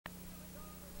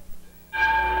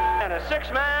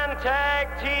six-man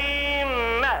tag team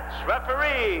match.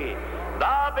 Referee,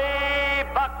 Bobby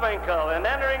Buckwinkle. And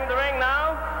entering the ring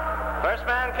now, first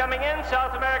man coming in,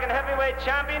 South American heavyweight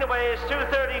champion, who weighs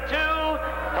 232,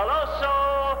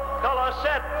 Colosso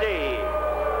Colosetti.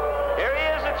 Here he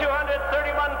is at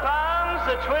 231 pounds,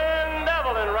 the Twin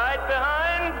Devil, and right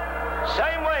behind,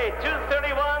 same weight,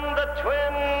 231, the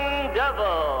Twin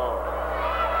Devil.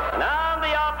 Now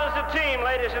the opposite team,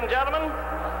 ladies and gentlemen,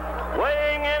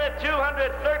 weighing in at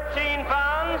 213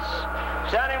 pounds,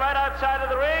 standing right outside of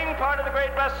the ring, part of the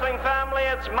great wrestling family,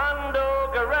 it's Mando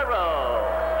Guerrero.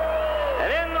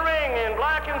 And in the ring, in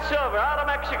black and silver, out of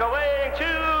Mexico, weighing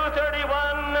 231,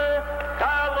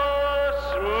 Carlos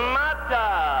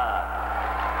Mata.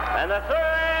 And the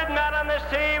third man on this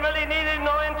team really needed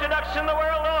no introduction the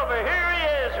world over. Here he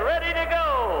is, ready to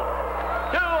go.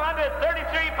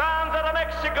 233 pounds out of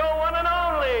Mexico, one and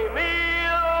only,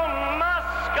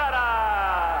 Mascaras.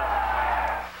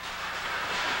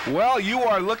 Well, you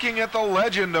are looking at the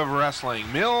legend of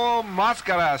wrestling, Mil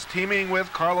Mascaras, teaming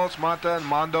with Carlos Mata and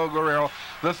Mando Guerrero.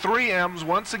 The 3Ms,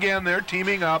 once again, they're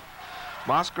teaming up.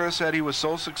 Mascaras said he was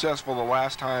so successful the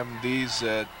last time these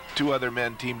two other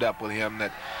men teamed up with him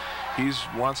that he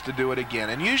wants to do it again.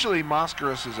 And usually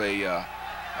Mascaras is a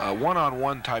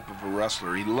one-on-one type of a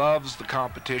wrestler. He loves the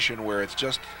competition where it's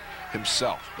just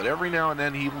himself. But every now and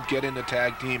then he will get into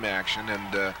tag team action,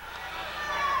 and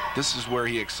this is where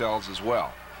he excels as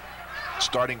well.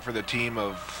 Starting for the team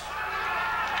of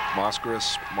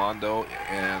Mascaras, Mando,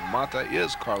 and Mata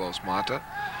is Carlos Mata.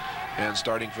 And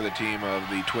starting for the team of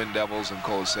the Twin Devils and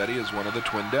Colosetti is one of the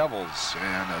Twin Devils.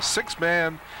 And a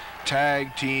six-man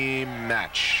tag team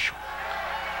match.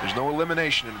 There's no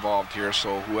elimination involved here,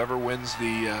 so whoever wins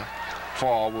the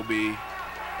fall will be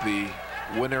the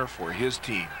winner for his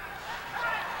team.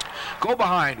 Go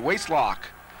behind, waist lock.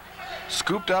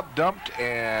 Scooped up, dumped,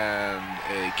 and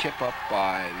a kip up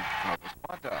by Carlos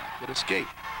Mata. Good escape.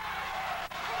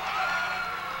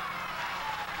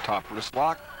 Top wrist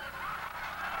lock.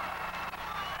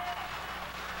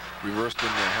 Reversed in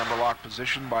the hammerlock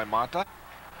position by Mata.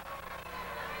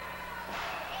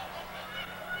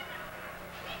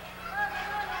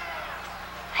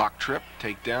 Hawk trip,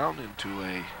 takedown into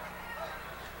a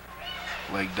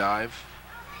leg dive.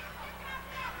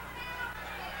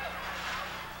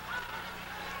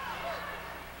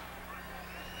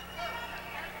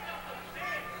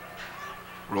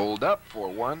 Rolled up for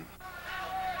one.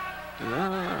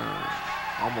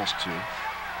 Almost two.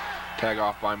 Tag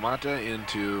off by Mata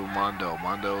into Mando.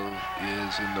 Mando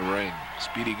is in the ring.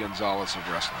 Speedy Gonzalez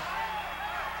of wrestling.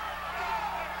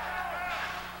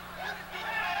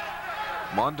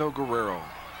 Mando Guerrero,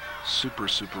 super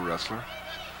wrestler.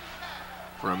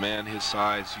 For a man his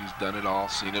size, he's done it all,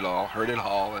 seen it all, heard it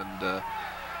all, and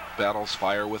battles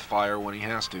fire with fire when he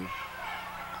has to.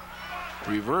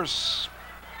 Reverse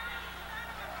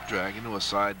drag into a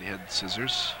side head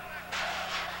scissors.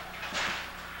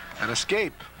 An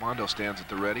escape. Mando stands at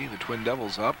the ready. The Twin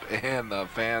Devils up, and the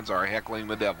fans are heckling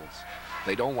the Devils.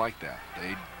 They don't like that.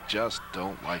 They just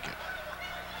don't like it.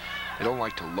 They don't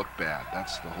like to look bad.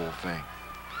 That's the whole thing.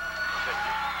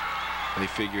 They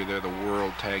figure they're the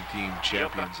world tag team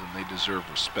champions and they deserve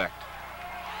respect.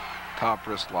 Top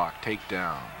wrist lock,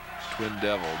 takedown. Twin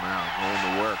Devil now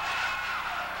going to work.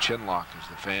 Chin lock as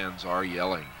the fans are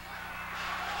yelling.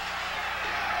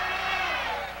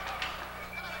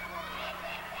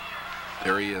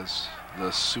 There he is,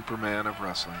 the Superman of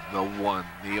wrestling, the one,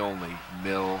 the only,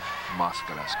 Mil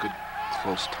Mascaras. Good,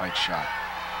 close, tight shot.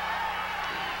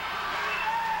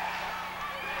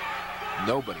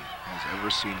 Nobody has ever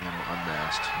seen him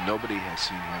unmasked. Nobody has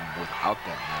seen him without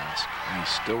that mask. And he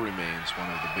still remains one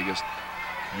of the biggest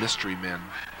mystery men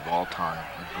of all time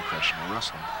in professional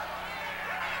wrestling.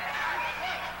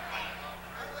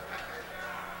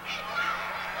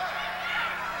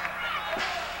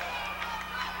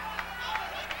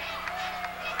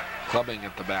 Clubbing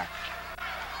at the back.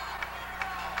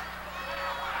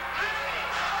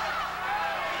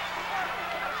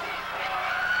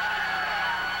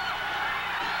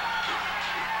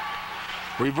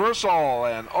 Reversal,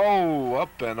 and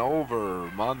up and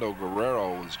over. Mando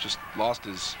Guerrero has just lost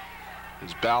his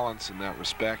balance in that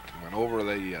respect and went over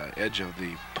the edge of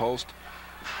the post.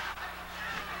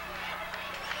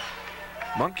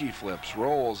 Monkey flips,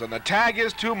 rolls, and the tag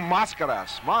is to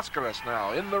Mascaras. Mascaras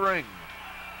now in the ring.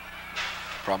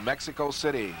 From Mexico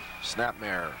City,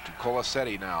 snapmare to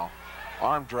Colosetti now.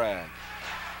 Arm drag.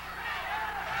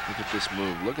 Look at this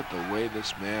move. Look at the way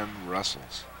this man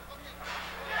wrestles.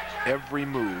 Every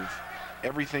move,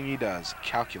 everything he does,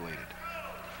 calculated.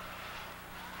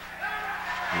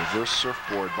 Reverse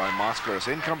surfboard by Mascaras.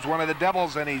 In comes one of the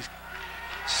Devils, and he's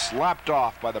slapped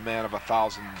off by the man of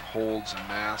 1,000 holds and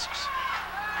masks.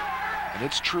 And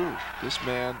it's true. This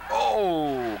man,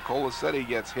 oh, Colosetti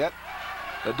gets hit.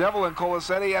 The Devil and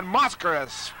Colosetti, and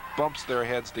Mascaras bumps their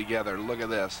heads together. Look at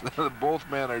this. Both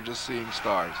men are just seeing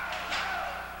stars.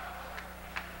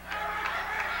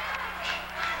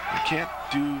 You can't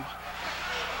do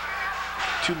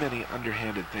too many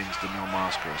underhanded things to Mil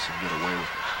Mascaras and get away with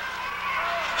it.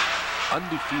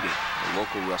 Undefeated in the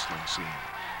local wrestling scene.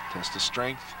 Test of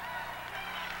strength.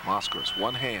 Mascaras,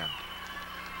 one hand.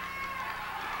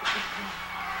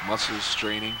 Muscles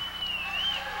straining.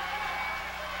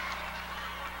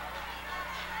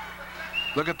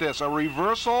 Look at this, a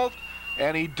reversal,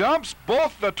 and he dumps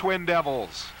both the Twin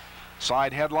Devils.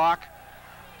 Side headlock.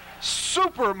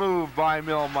 Super move by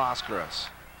Mil Mascaras.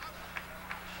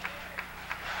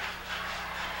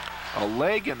 A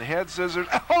leg and head scissors.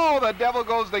 Oh, the Devil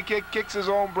goes to kick, kicks his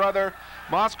own brother.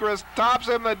 Mascaras tops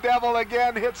him, the Devil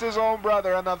again hits his own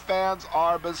brother, and the fans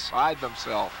are beside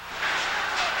themselves.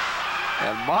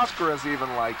 And Mascaras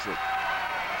even likes it.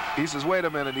 He says, wait a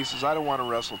minute, he says, I don't want to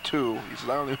wrestle two. He says,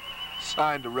 I only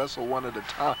signed to wrestle one at a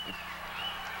time.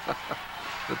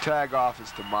 The tag off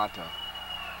is to Mata.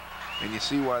 And you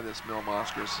see why this Mil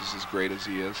Mascaras is as great as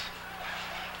he is.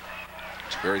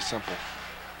 It's very simple.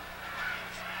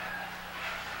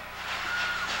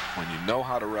 When you know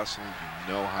how to wrestle,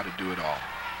 you know how to do it all.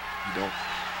 You don't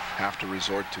have to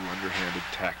resort to underhanded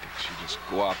tactics. You just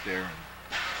go out there and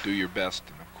do your best,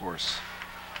 and of course,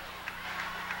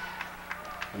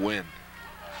 win.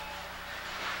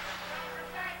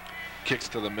 Kicks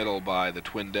to the middle by the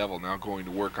Twin Devil, now going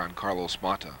to work on Carlos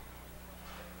Mata.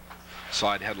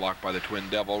 Side headlock by the Twin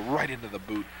Devil, right into the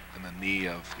boot and the knee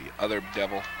of the other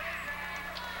Devil.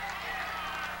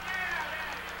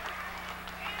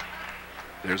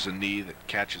 There's a knee that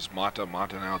catches Mata.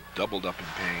 Mata now doubled up in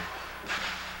pain.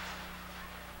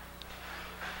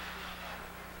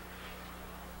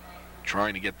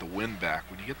 Trying to get the wind back.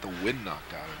 When you get the wind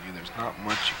knocked out of you, there's not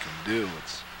much you can do.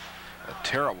 It's a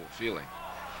terrible feeling.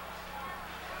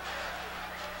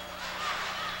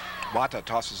 Mata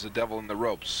tosses the Devil in the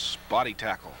ropes. Body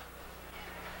tackle.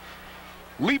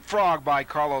 Leapfrog by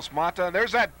Carlos Mata. And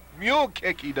there's that mule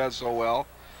kick he does so well.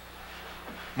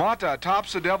 Mata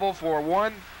tops the Devil for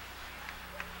one.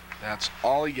 That's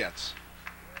all he gets.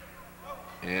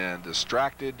 And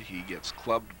distracted, he gets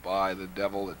clubbed by the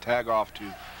Devil. The tag off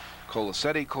to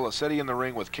Colosetti. Colosetti in the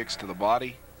ring with kicks to the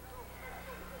body.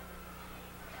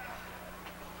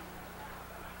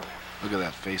 Look at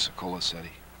that face of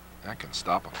Colosetti. That can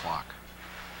stop a clock.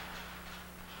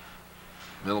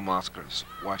 Mil Mascaras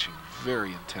watching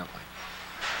very intently.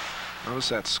 Notice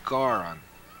that scar on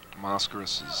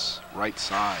Mascaras' right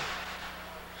side.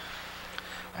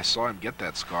 I saw him get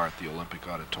that scar at the Olympic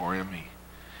Auditorium. He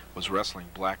was wrestling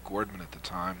Black Gordman at the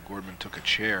time. Gordman took a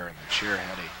chair, and the chair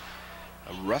had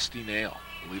a rusty nail,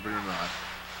 believe it or not.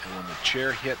 And when the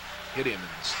chair hit him in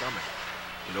the stomach,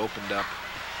 it opened up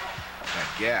that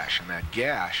gash, and that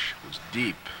gash was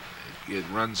deep. It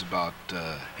runs about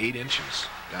 8 inches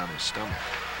down his stomach.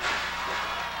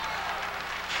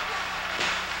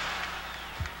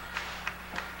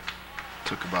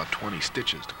 Took about 20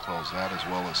 stitches to close that, as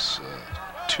well as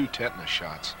 2 tetanus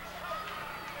shots,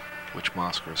 which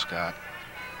Mascaras got.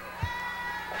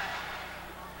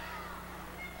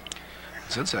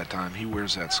 Since that time, he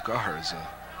wears that scar as a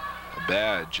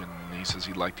badge, and he says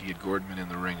he'd like to get Gordman in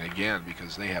the ring again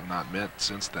because they have not met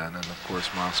since then. And of course,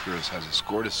 Mascaras has a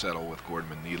score to settle with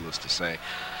Gordman, needless to say.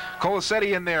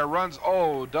 Colosetti in there runs,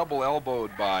 oh, double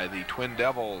elbowed by the Twin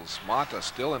Devils. Mata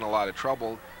still in a lot of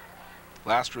trouble.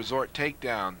 Last resort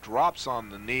takedown, drops on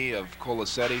the knee of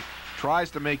Colosetti, tries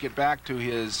to make it back to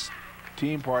his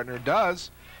team partner,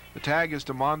 does. The tag is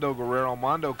to Mando Guerrero.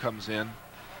 Mando comes in,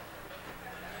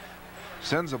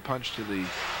 sends a punch to the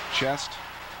chest,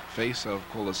 face of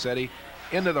Colosetti,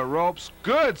 into the ropes.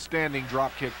 Good standing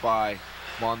drop kick by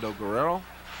Mando Guerrero.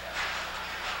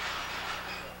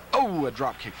 Oh, a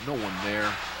drop kick, no one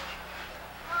there.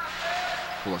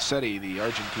 Colosetti, the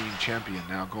Argentine champion,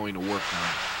 now going to work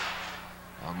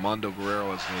on Mando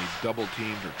Guerrero as they double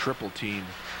teamed or triple teamed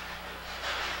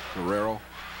Guerrero.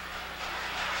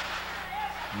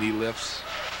 Knee lifts.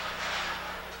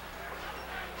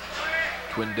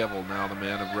 Twin Devil now the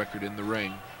man of record in the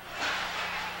ring.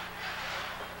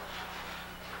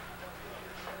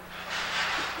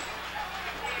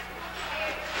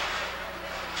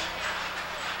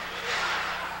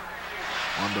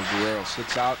 Mando Guerrero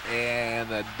sits out, and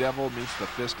the Devil meets the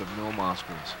fist of Mil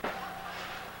Mascaras.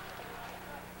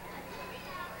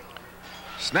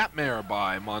 Snapmare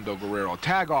by Mando Guerrero.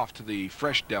 Tag off to the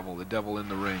fresh devil, the devil in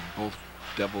the ring. Both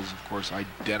devils, of course,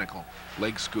 identical.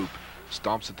 Leg scoop,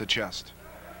 stomps at the chest.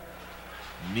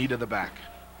 Knee to the back.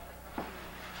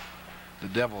 The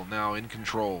devil now in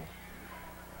control.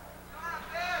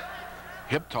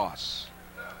 Hip toss.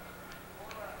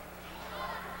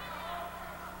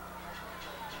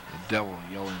 The devil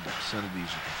yelling obscenities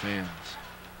at the fans.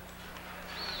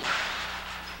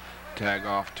 Tag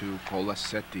off to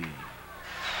Colosetti.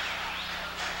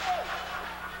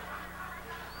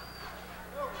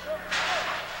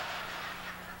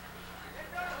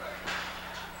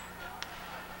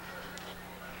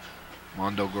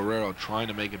 Mando Guerrero trying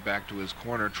to make it back to his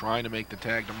corner, trying to make the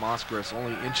tag to Mascaras,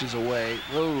 only inches away.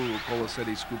 Whoa,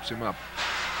 Colosetti scoops him up.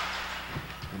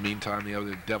 In the meantime, the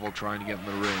other devil trying to get in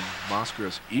the ring.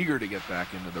 Mascaras eager to get back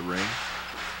into the ring.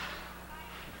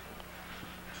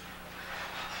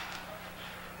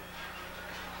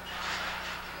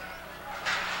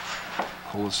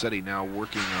 Colosetti now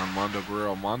working on Mando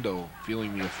Guerrero. Mando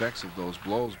feeling the effects of those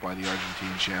blows by the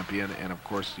Argentine champion, and of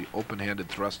course the open-handed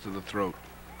thrust to the throat.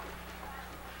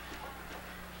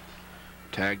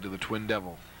 Tag to the Twin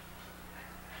Devil.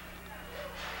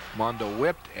 Mando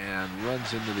whipped and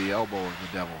runs into the elbow of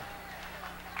the devil.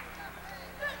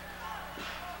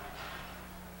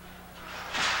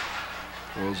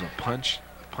 Throws a punch.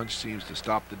 The punch seems to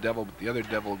stop the devil, but the other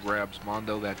devil grabs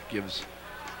Mando. That gives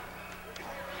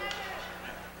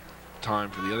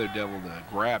time for the other devil to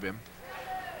grab him.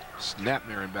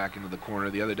 Snapmare back into the corner.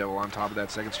 The other devil on top of that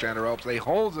second strand of ropes. They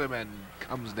holds him and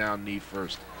comes down knee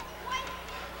first.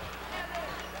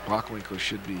 Bockwinkel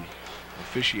should be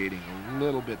officiating a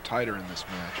little bit tighter in this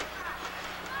match.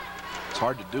 It's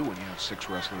hard to do when you have 6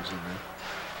 wrestlers in there.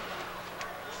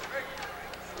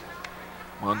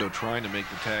 Mando trying to make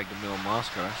the tag to Mil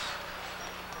Mascaras.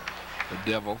 The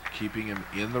devil keeping him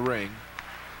in the ring.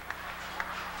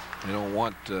 They don't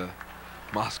want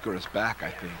Mascaras back,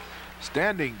 I think.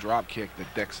 Standing drop kick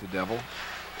that decks the devil.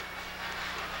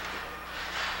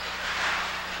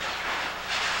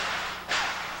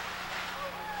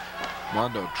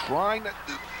 Mando trying to,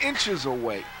 inches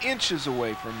away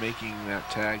from making that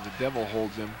tag. The devil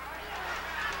holds him.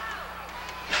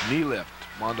 Knee lift.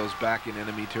 Mondo's back in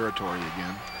enemy territory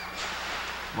again.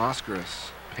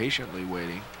 Mascaras patiently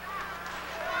waiting.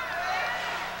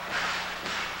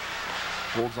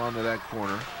 Holds on to that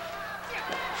corner.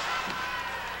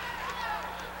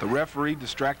 The referee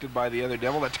distracted by the other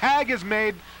devil. The tag is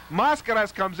made.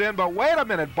 Mascaras comes in, but wait a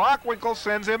minute. Bockwinkel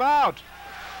sends him out.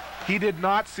 He did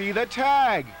not see the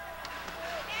tag.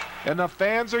 And the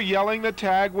fans are yelling the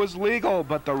tag was legal,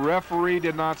 but the referee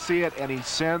did not see it, and he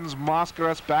sends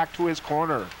Mascaras back to his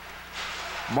corner.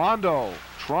 Mando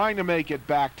trying to make it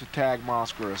back to tag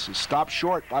Mascaras is stopped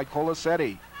short by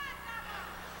Colosetti.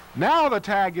 Now the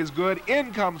tag is good.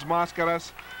 In comes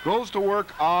Mascaras. Goes to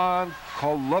work on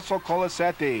Colosso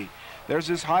Colosetti. There's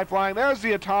his high flying. There's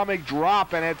the atomic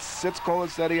drop, and it sits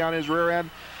Colosetti on his rear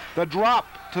end. The drop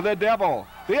to the devil.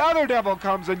 The other devil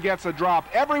comes and gets a drop.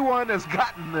 Everyone has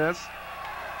gotten this.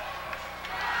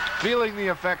 Feeling the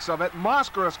effects of it.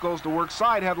 Mascaras goes to work.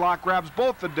 Side headlock, grabs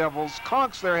both the devils,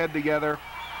 conks their head together.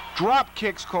 Drop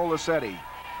kicks Colosetti.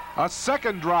 A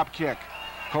second drop kick.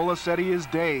 Colosetti is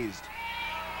dazed.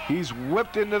 He's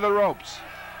whipped into the ropes.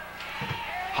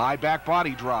 High back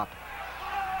body drop.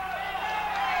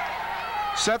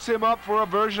 Sets him up for a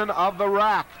version of the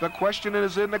rack. The question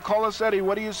is in the Colosetti.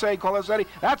 What do you say, Colosetti?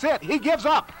 That's it. He gives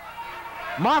up.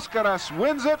 Mascaras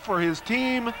wins it for his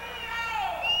team.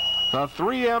 The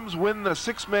 3Ms win the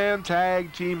 6-man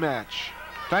tag team match.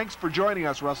 Thanks for joining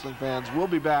us, wrestling fans. We'll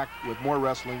be back with more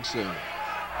wrestling soon.